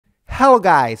Hello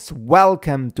guys,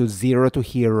 welcome to Zero to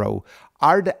Hero.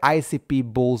 Are the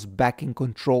ICP bulls back in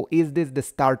control? Is this the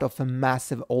start of a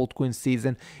massive altcoin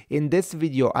season? In this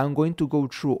video, I'm going to go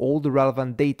through all the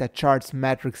relevant data, charts,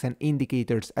 metrics and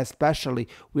indicators. Especially,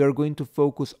 we are going to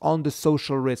focus on the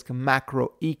social risk,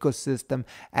 macro, ecosystem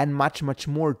and much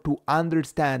more to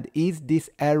understand, is this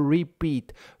a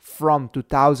repeat from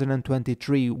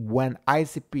 2023 when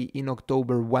ICP in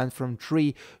October went from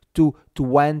 3 to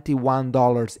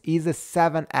 $21? Is a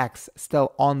 7x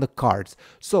still on the cards?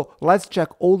 So let's check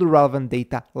all the relevant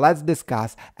data, let's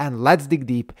discuss and let's dig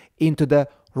deep into the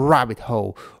rabbit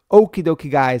hole. Okie dokie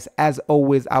guys, as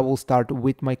always I will start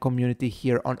with my community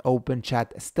here on Open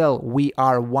Chat. Still, we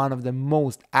are one of the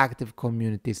most active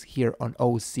communities here on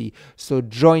OC, so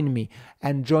join me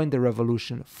and join the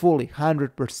revolution fully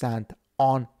 100%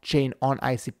 on chain, on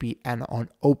ICP and on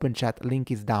Open Chat.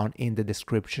 Link is down in the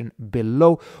description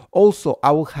below. Also,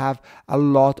 I will have a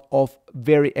lot of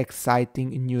very exciting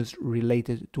news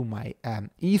related to my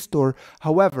e-store.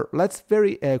 However, let's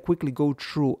very quickly go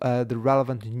through the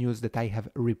relevant news that I have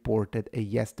reported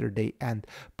yesterday and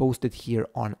posted here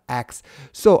on X.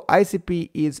 So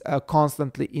ICP is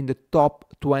constantly in the top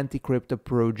 20 crypto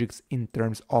projects in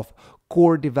terms of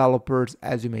core developers.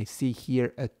 As you may see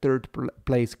here, a third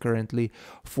place currently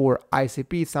for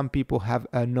ICP. Some people have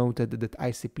noted that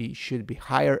ICP should be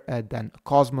higher than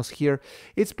Cosmos here.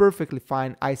 It's perfectly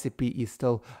fine. ICP is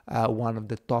still one of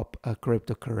the top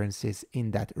cryptocurrencies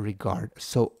in that regard,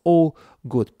 so all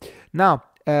good. Now,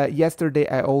 yesterday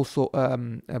I also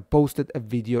posted a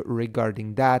video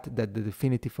regarding that the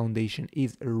Definity Foundation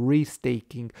is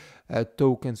restaking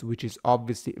tokens, which is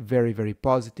obviously very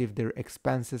positive. Their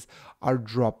expenses are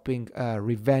dropping,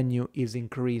 revenue is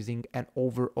increasing, and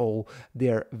overall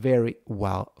they're very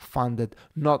well funded,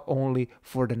 not only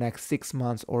for the next 6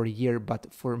 months or a year,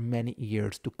 but for many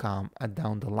years to come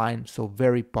down the line. So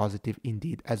very positive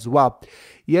indeed as well.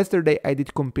 Yesterday I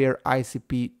did compare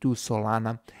ICP to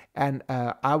Solana, and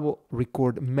I will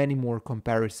record many more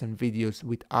comparison videos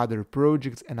with other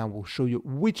projects, and I will show you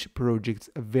which projects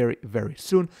very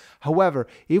soon. However,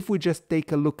 if we just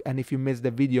take a look, and if you missed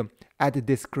the video, at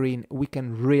this screen we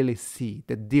can really see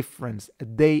the difference,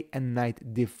 day and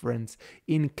night difference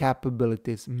in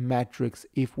capabilities, metrics,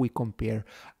 if we compare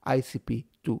ICP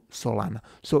to Solana.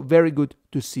 So very good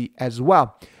to see as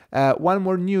well. One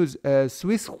more news,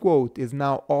 Swiss Quote is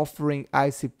now offering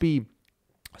ICP.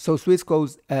 So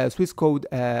Quote,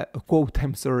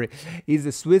 is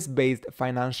a Swiss-based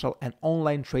financial and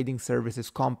online trading services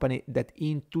company that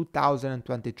in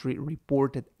 2023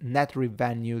 reported net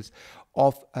revenues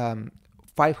of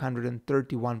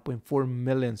 531.4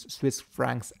 million Swiss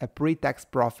francs, a pre-tax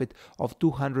profit of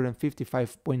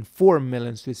 255.4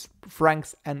 million Swiss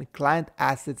francs, and client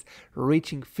assets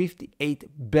reaching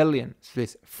 58 billion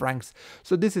Swiss francs.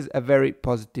 So this is a very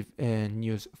positive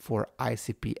news for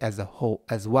ICP as a whole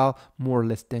as well. More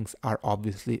listings are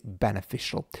obviously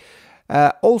beneficial.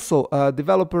 Also,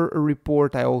 developer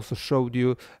report I also showed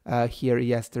you here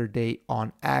yesterday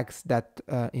on X, that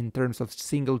in terms of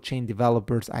single chain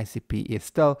developers, ICP is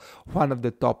still one of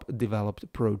the top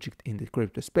developed project in the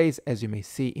crypto space, as you may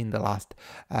see in the last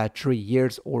 3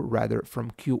 years, or rather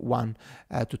from Q1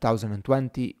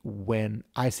 2020, when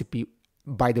ICP,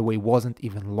 by the way, wasn't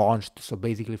even launched. So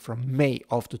basically from May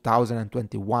of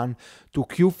 2021 to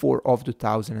Q4 of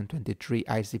 2023,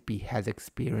 ICP has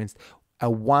experienced a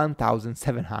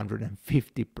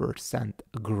 1750%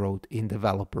 growth in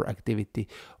developer activity,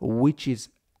 which is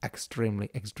extremely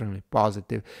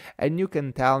positive. And you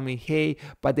can tell me, hey,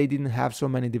 but they didn't have so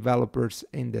many developers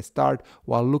in the start.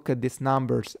 Well, look at these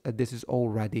numbers. This is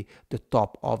already the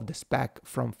top of the spec,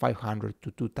 from 500 to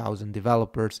 2000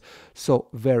 developers. So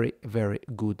very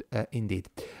good indeed.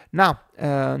 Now,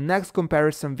 next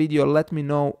comparison video, let me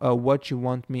know what you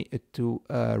want me to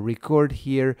record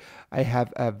here. I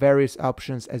have various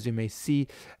options, as you may see.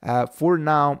 For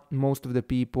now, most of the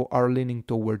people are leaning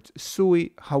towards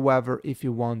SUI. However, if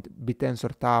you want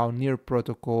Bitensor Tau, Near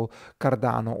Protocol,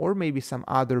 Cardano, or maybe some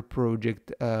other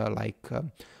project like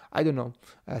I don't know,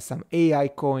 some AI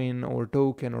coin or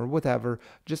token or whatever,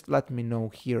 just let me know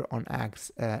here on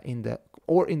X in the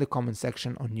comment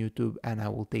section on YouTube, and I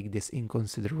will take this in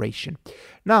consideration.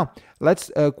 Now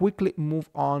let's quickly move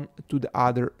on to the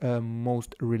other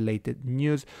most related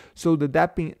news. So the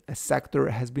dapping sector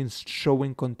has been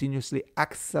showing continuously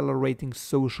accelerating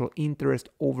social interest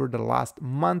over the last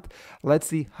month. Let's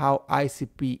see how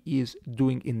ICP is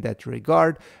doing in that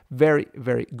regard. Very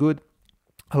good.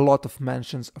 a lot of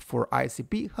mentions for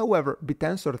ICP. However,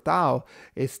 Bitensor Tau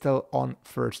is still on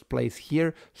first place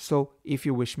here. So if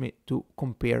you wish me to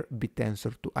compare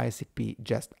Bitensor to ICP,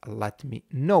 just let me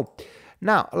know.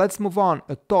 Now let's move on.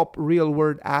 A top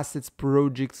real-world assets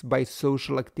projects by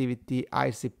social activity.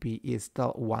 ICP is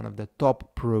still one of the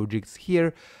top projects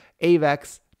here.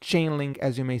 AVAX, Chainlink,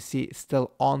 as you may see,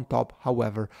 still on top.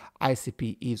 However,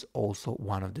 ICP is also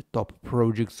one of the top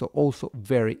projects, so also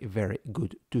very, very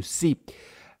good to see.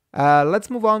 Let's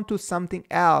move on to something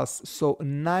else. So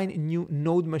 9 new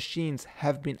node machines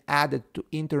have been added to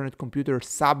Internet Computer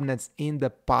subnets in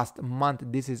the past month.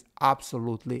 This is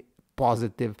absolutely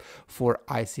positive for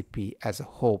ICP as a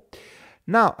whole.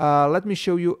 Now, let me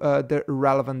show you the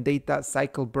relevant data.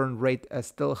 Cycle burn rate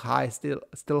still high,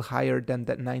 still higher than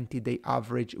the 90-day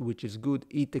average, which is good.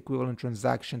 ETH equivalent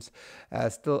transactions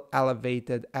still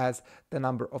elevated, as the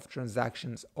number of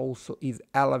transactions also is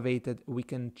elevated. We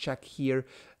can check here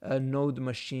node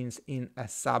machines in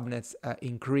subnets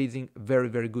increasing. Very,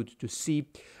 very good to see.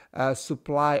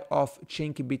 Supply of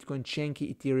Chainky Bitcoin,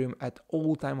 Chainky Ethereum at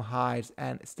all-time highs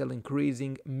and still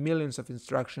increasing. Millions of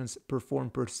instructions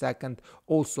performed per second,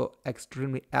 also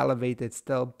extremely elevated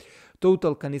still.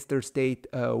 Total canister state,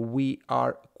 we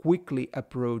are quickly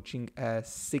approaching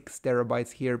 6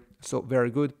 terabytes here, so very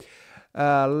good.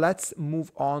 Let's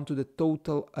move on to the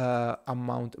total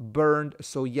amount burned.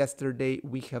 So yesterday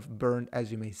we have burned,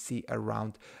 as you may see,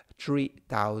 around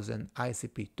 3,000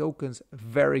 ICP tokens.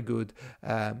 Very good.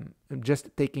 Just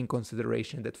taking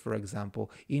consideration that, for example,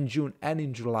 in June and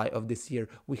in July of this year,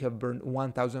 we have burned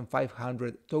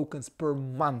 1,500 tokens per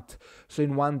month. So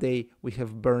in one day we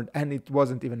have burned, and it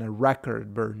wasn't even a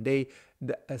record burn day,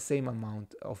 the same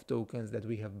amount of tokens that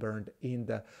we have burned in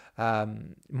the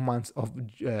months of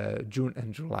June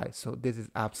and July. So this is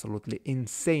absolutely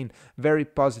insane. Very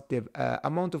positive.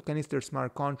 Amount of canister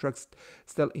smart contracts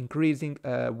still increasing,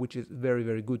 which is very,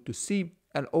 very good to see.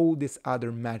 And all these other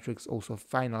metrics, also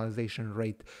finalization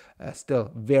rate,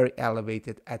 still very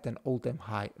elevated at an all-time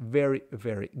high. Very,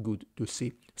 very good to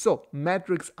see. So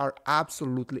metrics are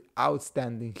absolutely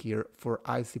outstanding here for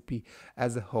ICP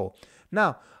as a whole.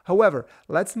 Now, however,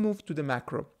 let's move to the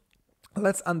macro.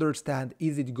 Let's understand,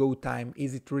 is it go time?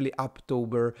 Is it really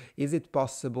October? Is it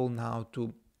possible now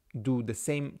to do the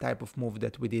same type of move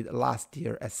that we did last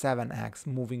year, a 7x,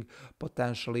 moving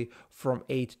potentially from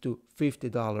 $8 to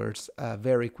 $50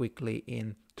 very quickly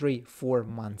in 3-4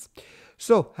 months?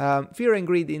 So fear and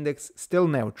greed index still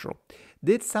neutral.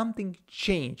 Did something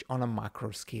change on a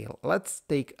macro scale? Let's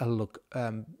take a look.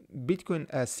 Bitcoin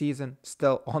season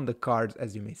still on the cards.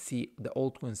 As you may see, the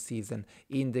altcoin season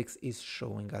index is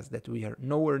showing us that we are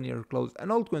nowhere near close an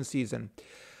altcoin season.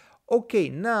 Okay,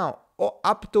 now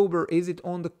October, is it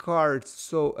on the cards?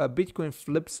 So Bitcoin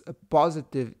flips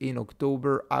positive in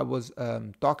October. I was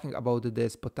talking about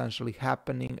this potentially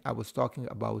happening. I was talking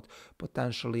about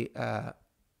potentially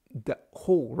the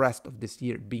whole rest of this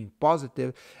year being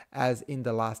positive, as in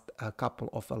the last couple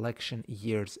of election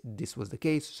years this was the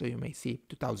case. So you may see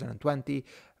 2020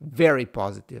 very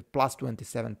positive, plus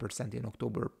 27% in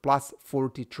October, plus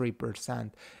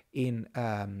 43% in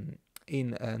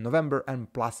November,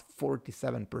 and plus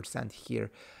 47% here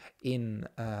in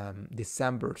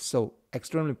December. So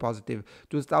extremely positive.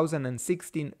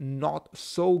 2016 not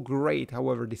so great,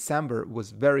 however December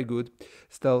was very good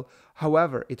still,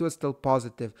 however it was still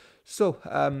positive. So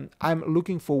I'm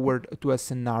looking forward to a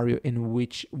scenario in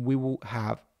which we will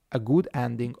have a good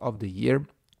ending of the year.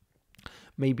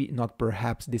 Maybe not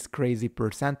perhaps these crazy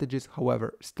percentages,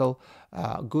 however still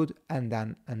good. And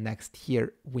then next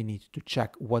year we need to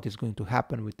check what is going to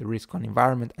happen with the risk on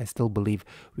environment. I still believe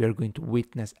we are going to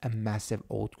witness a massive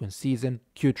altcoin season,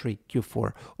 Q3,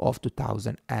 Q4 of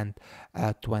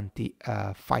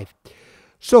 2025.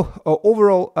 So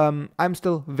overall, I'm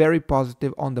still very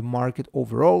positive on the market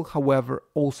overall, however,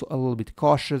 also a little bit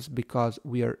cautious because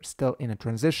we are still in a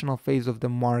transitional phase of the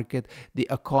market. The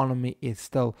economy is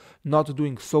still not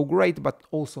doing so great, but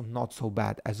also not so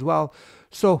bad as well.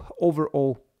 So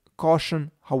overall, caution.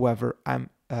 However,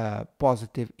 I'm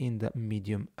positive in the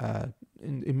medium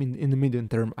in the medium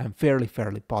term. I'm fairly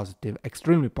positive,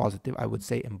 extremely positive, I would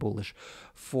say, and bullish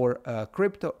for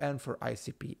crypto and for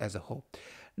ICP as a whole.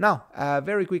 Now,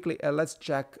 very quickly, let's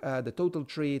check the total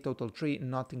tree. Total tree,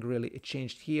 nothing really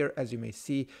changed here. As you may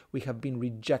see, we have been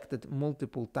rejected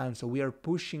multiple times, so we are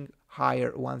pushing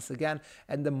higher once again,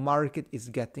 and the market is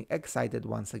getting excited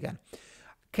once again.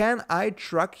 Can I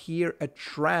track here a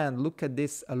trend? Look at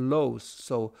this lows.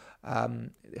 So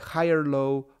higher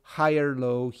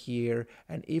low here,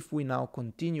 and if we now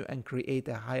continue and create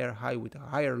a higher high with a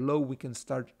higher low, we can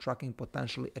start tracking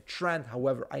potentially a trend.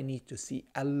 However, I need to see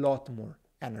a lot more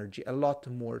energy, a lot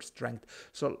more strength.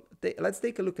 So let's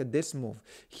take a look at this move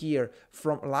here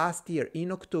from last year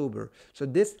in October. So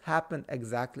this happened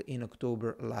exactly in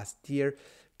October last year.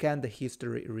 Can the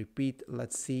history repeat?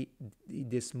 Let's see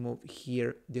this move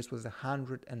here. This was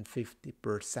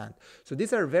 150%. So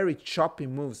these are very choppy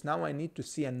moves. Now I need to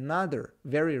see another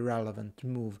very relevant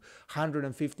move,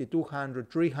 150,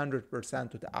 200, 300%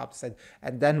 to the upside.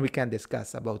 And then we can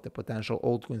discuss about the potential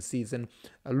altcoin season,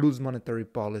 loose monetary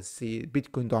policy,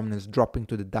 Bitcoin dominance dropping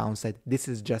to the downside. This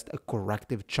is just a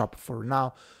corrective chop for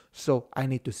now. So I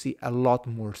need to see a lot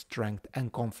more strength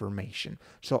and confirmation.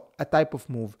 So a type of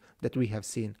move that we have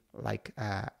seen like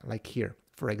here,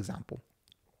 for example.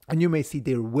 And you may see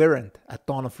there weren't a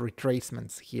ton of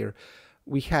retracements here.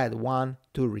 We had 1,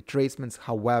 2 retracements.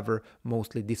 However,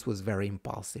 mostly this was very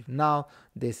impulsive. Now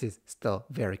this is still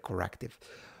very corrective.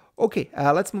 Okay,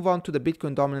 let's move on to the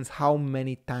Bitcoin dominance. How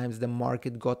many times the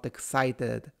market got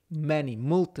excited?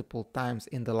 Multiple times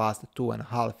in the last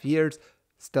 2.5 years.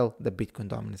 Still, the Bitcoin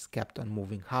dominance kept on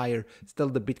moving higher. Still,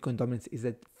 the Bitcoin dominance is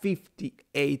at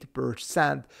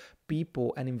 58%.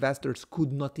 People and investors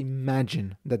could not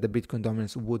imagine that the Bitcoin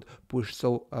dominance would push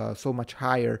so much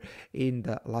higher in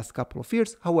the last couple of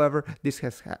years. However, this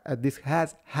has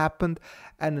happened,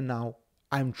 and now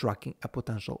I'm tracking a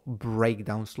potential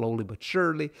breakdown slowly but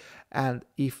surely. And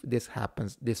if this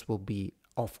happens, this will be,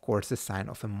 of course, a sign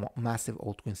of a massive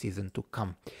altcoin season to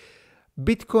come.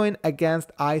 Bitcoin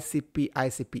against ICP.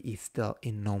 ICP is still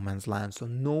in no man's land, so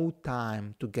no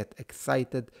time to get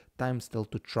excited, time still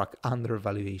to track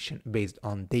undervaluation based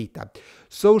on data.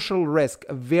 Social risk,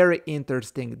 very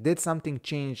interesting. Did something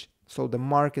change? So the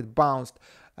market bounced.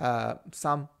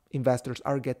 Some investors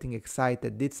are getting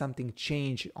excited. Did something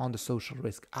change on the social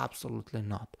risk? Absolutely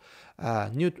not.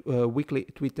 New weekly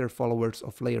Twitter followers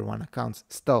of layer 1 accounts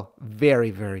still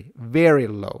very, very, very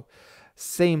low.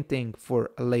 Same thing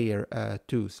for layer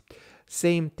 2s.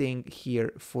 Same thing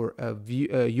here for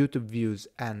YouTube views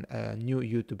and new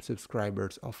YouTube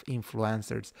subscribers of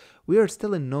influencers. We are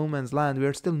still in no man's land. We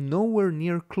are still nowhere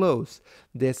near close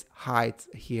this height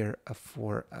here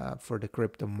for the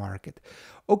crypto market.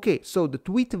 Okay, so the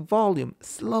tweet volume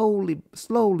slowly,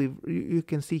 you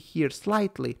can see here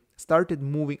slightly started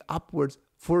moving upwards.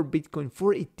 For Bitcoin,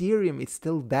 for Ethereum, it's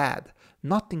still dead.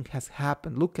 Nothing has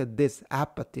happened. Look at this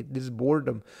apathy, this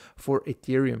boredom for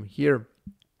Ethereum here.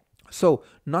 So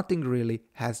nothing really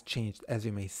has changed, as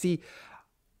you may see.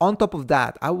 On top of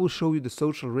that, I will show you the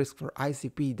social risk for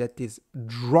ICP that is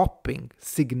dropping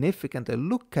significantly.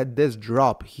 Look at this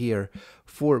drop here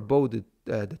for both the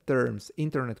terms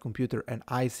Internet Computer and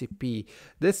ICP.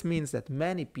 This means that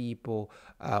many people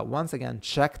once again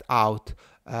checked out.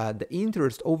 The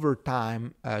interest over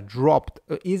time dropped.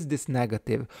 Is this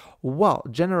negative? Well,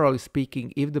 generally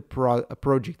speaking, if the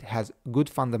project has good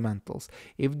fundamentals,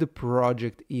 if the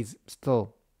project is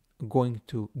still going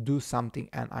to do something,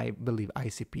 and I believe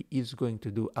ICP is going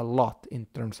to do a lot in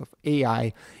terms of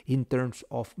AI, in terms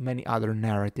of many other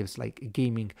narratives like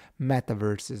gaming,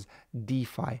 metaverses,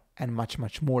 DeFi, and much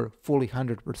more, fully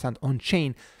 100% on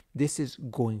chain, this is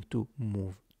going to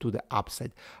move to the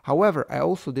upside. However, I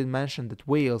also did mention that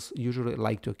whales usually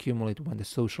like to accumulate when the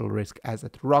social risk is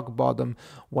at rock bottom,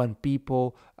 when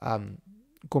people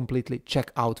completely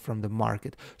check out from the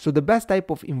market. So the best type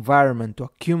of environment to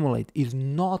accumulate is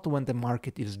not when the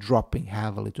market is dropping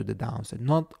heavily to the downside,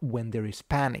 not when there is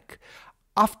panic.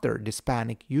 After this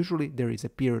panic, usually there is a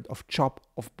period of chop,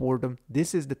 of boredom.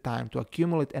 This is the time to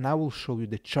accumulate, and I will show you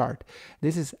the chart.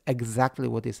 This is exactly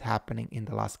what is happening in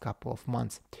the last couple of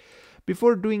months.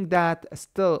 Before doing that,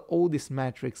 still all these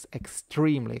metrics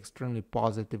extremely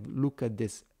positive. Look at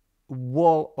this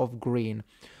wall of green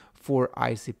for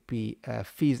ICP,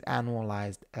 fees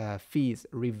annualized, fees,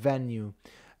 revenue,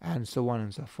 and so on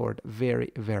and so forth.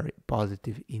 Very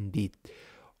positive indeed.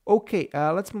 Okay,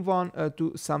 let's move on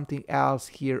to something else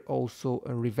here. Also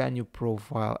a revenue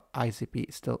profile.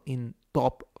 ICP still in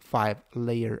top 5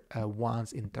 layer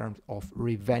ones in terms of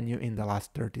revenue in the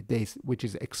last 30 days, which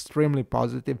is extremely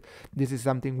positive. This is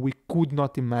something we could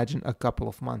not imagine a couple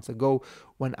of months ago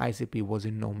when ICP was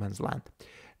in no man's land.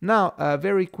 Now,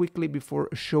 very quickly before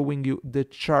showing you the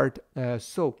chart,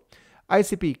 so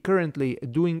ICP currently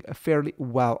doing fairly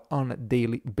well on a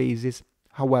daily basis.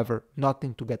 However,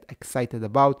 nothing to get excited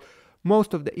about.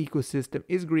 Most of the ecosystem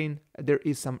is green. There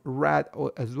is some red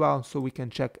as well, so we can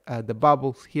check the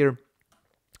bubbles here.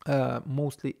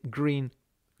 Mostly green,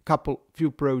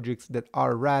 few projects that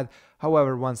are red.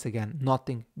 However, once again,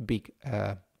 nothing big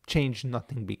changed,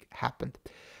 nothing big happened.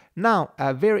 Now,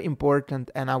 very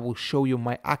important, and I will show you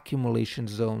my accumulation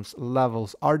zones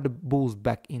levels. Are the bulls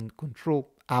back in control?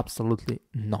 Absolutely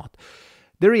not.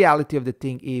 The reality of the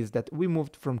thing is that we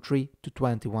moved from $3 to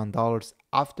 $21.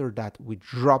 After that, we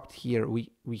dropped here.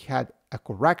 We had a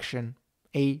correction.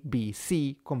 A, B,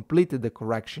 C completed the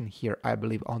correction here, I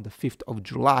believe, on the 5th of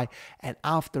July. And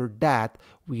after that,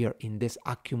 we are in this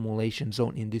accumulation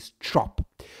zone, in this chop.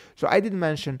 So I did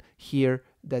mention here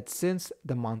that since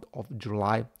the month of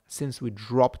July, since we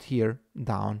dropped here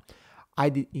down, I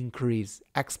did increase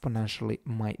exponentially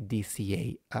my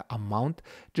DCA amount,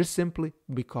 just simply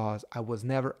because I was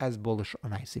never as bullish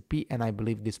on ICP, and I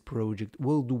believe this project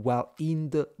will do well in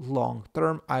the long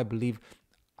term. I believe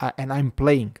and I'm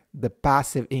playing the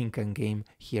passive income game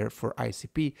here for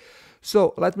ICP.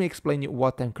 So let me explain you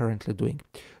what I'm currently doing.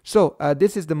 So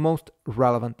this is the most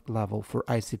relevant level for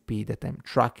ICP that I'm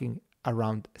tracking.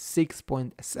 Around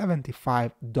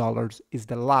 $6.75 is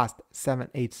the last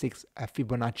 786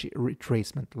 Fibonacci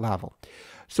retracement level.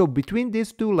 So between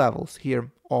these two levels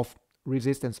here of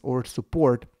resistance or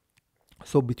support,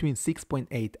 so between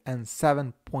 6.8 and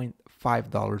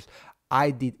 $7.5,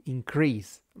 I did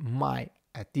increase my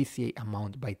DCA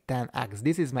amount by 10x.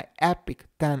 This is my epic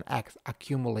 10x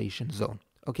accumulation zone.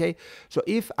 Okay, so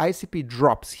if ICP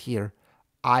drops here,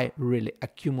 I really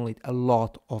accumulate a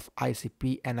lot of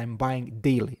ICP, and I'm buying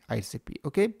daily ICP.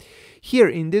 Okay, here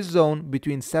in this zone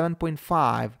between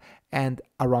 7.5 and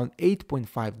around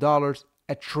 $8.5,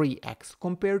 a 3x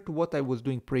compared to what I was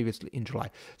doing previously in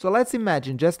July. So let's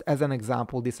imagine, just as an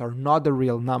example, these are not the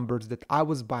real numbers, that I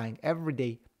was buying every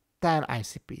day 10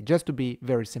 ICP, just to be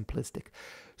very simplistic.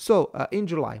 So in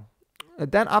July,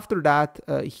 then after that,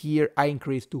 here I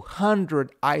increased to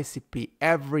 100 ICP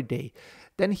every day.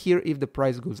 Then here, if the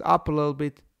price goes up a little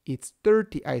bit, it's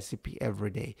 30 ICP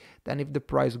every day. Then if the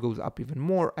price goes up even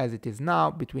more, as it is now,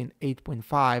 between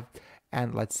 8.5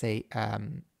 and let's say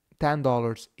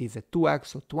 $10 is a 2x,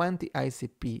 so 20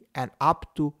 ICP, and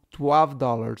up to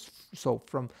 $12. So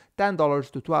from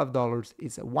 $10 to $12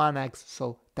 is a 1x,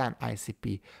 so 10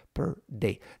 ICP per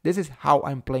day. This is how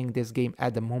I'm playing this game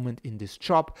at the moment in this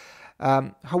chop.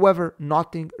 However,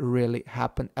 nothing really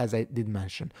happened, as I did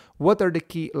mention. What are the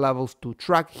key levels to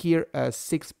track here?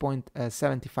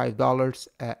 $6.75,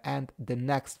 and the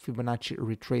next Fibonacci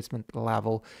retracement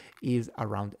level is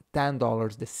around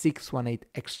 $10. The 618,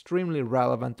 extremely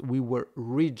relevant. We were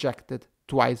rejected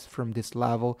twice from this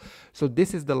level, so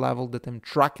this is the level that I'm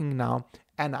tracking now,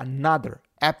 and another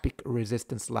epic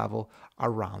resistance level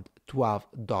around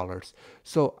 $12.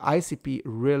 So ICP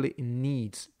really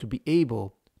needs to be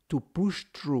able to push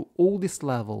through all these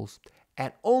levels,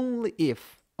 and only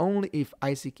if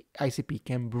ICP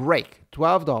can break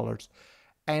 $12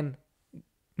 and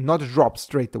not drop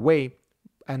straight away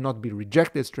and not be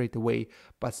rejected straight away,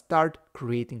 but start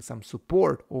creating some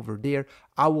support over there,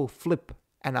 I will flip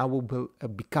and I will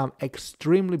become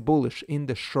extremely bullish in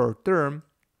the short term,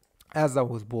 as I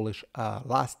was bullish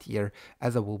last year,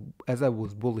 as I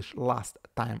was bullish last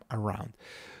time around.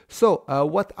 So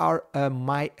what are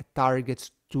my targets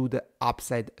to the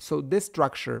upside? So this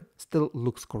structure still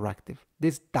looks corrective.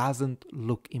 This doesn't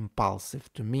look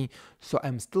impulsive to me, so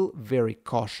I'm still very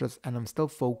cautious, and I'm still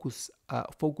focused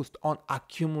on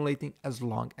accumulating as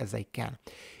long as I can.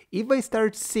 If I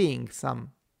start seeing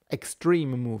some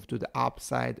extreme move to the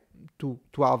upside to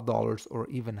 $12 or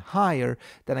even higher,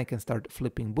 then I can start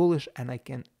flipping bullish, and I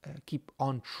can keep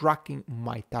on tracking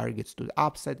my targets to the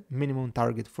upside. Minimum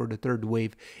target for the third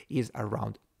wave is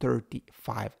around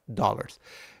 $35.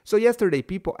 So yesterday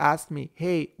people asked me,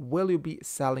 hey, will you be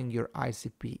selling your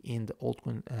ICP in the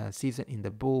altcoin season, in the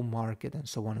bull market, and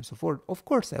so on and so forth? Of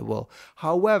course I will.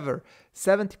 However,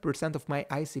 70% of my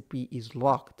ICP is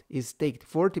locked, is staked.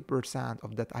 40%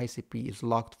 of that ICP is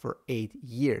locked for 8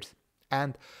 years.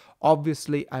 And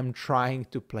obviously I'm trying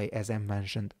to play, as I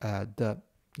mentioned, the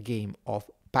game of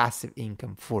passive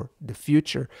income for the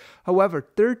future. However,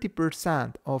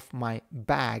 30% of my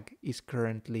bag is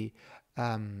currently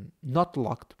not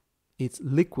locked, it's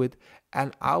liquid,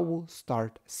 and I will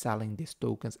start selling these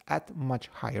tokens at much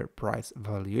higher price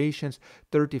valuations.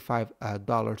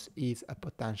 $35 is a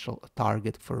potential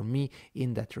target for me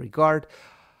in that regard.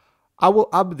 I will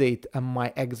update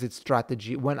my exit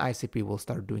strategy when ICP will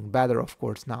start doing better. Of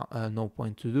course, now no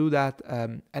point to do that,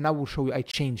 and I will show you I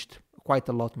changed quite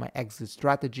a lot my exit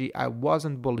strategy. I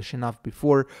wasn't bullish enough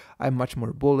before, I'm much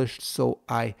more bullish, so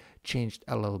I changed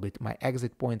a little bit my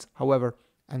exit points. However,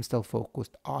 I'm still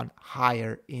focused on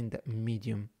higher in the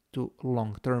medium to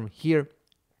long term here.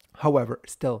 However,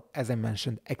 still, as I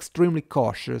mentioned, extremely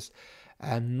cautious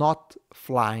and not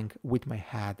flying with my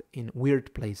head in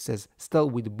weird places, still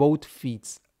with both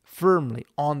feet firmly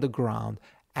on the ground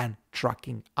and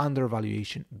tracking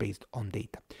undervaluation based on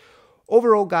data.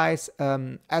 Overall, guys,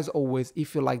 as always,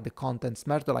 if you like the content,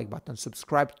 smash the like button,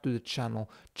 subscribe to the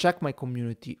channel, check my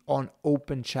community on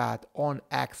Open Chat, on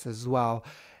X as well,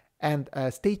 and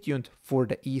stay tuned for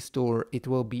the e-store. It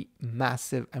will be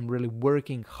massive. I'm really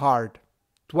working hard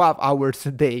 12 hours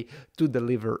a day to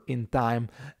deliver in time,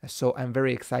 so I'm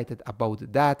very excited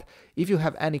about that. If you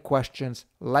have any questions,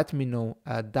 let me know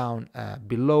down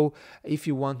below. If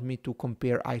you want me to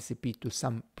compare ICP to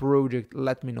some project,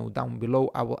 let me know down below.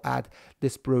 I will add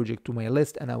this project to my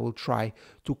list and I will try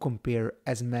to compare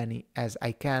as many as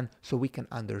I can so we can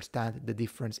understand the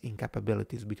difference in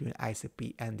capabilities between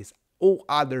ICP and these all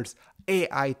others,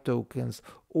 AI tokens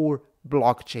or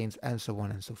blockchains, and so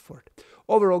on and so forth.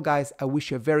 Overall, guys, I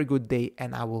wish you a very good day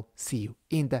and I will see you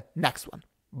in the next one.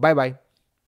 Bye bye.